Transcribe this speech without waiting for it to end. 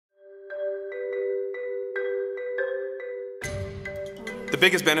The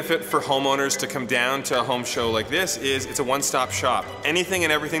biggest benefit for homeowners to come down to a home show like this is it's a one-stop shop. Anything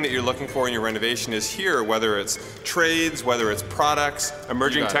and everything that you're looking for in your renovation is here, whether it's trades, whether it's products.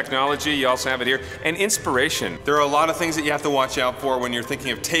 Emerging technology, you also have it here. And inspiration. There are a lot of things that you have to watch out for when you're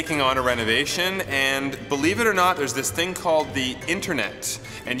thinking of taking on a renovation, and believe it or not, there's this thing called the internet.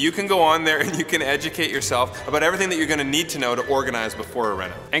 And you can go on there and you can educate yourself about everything that you're going to need to know to organize before a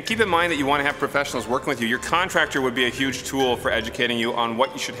reno. And keep in mind that you want to have professionals working with you. Your contractor would be a huge tool for educating you on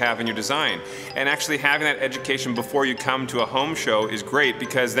what you should have in your design. And actually having that education before you come to a home show is great,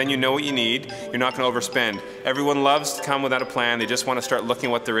 because then you know what you need, you're not going to overspend. Everyone loves to come without a plan, they just want to start looking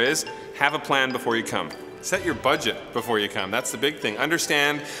at what there is. Have a plan before you come. Set your budget before you come. That's the big thing.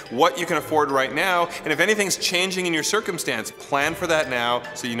 Understand what you can afford right now, and if anything's changing in your circumstance, plan for that now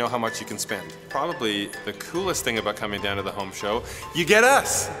so you know how much you can spend. Probably the coolest thing about coming down to the home show, you get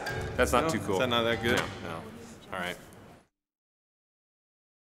us. That's not too cool. Is that not that good? No. All right.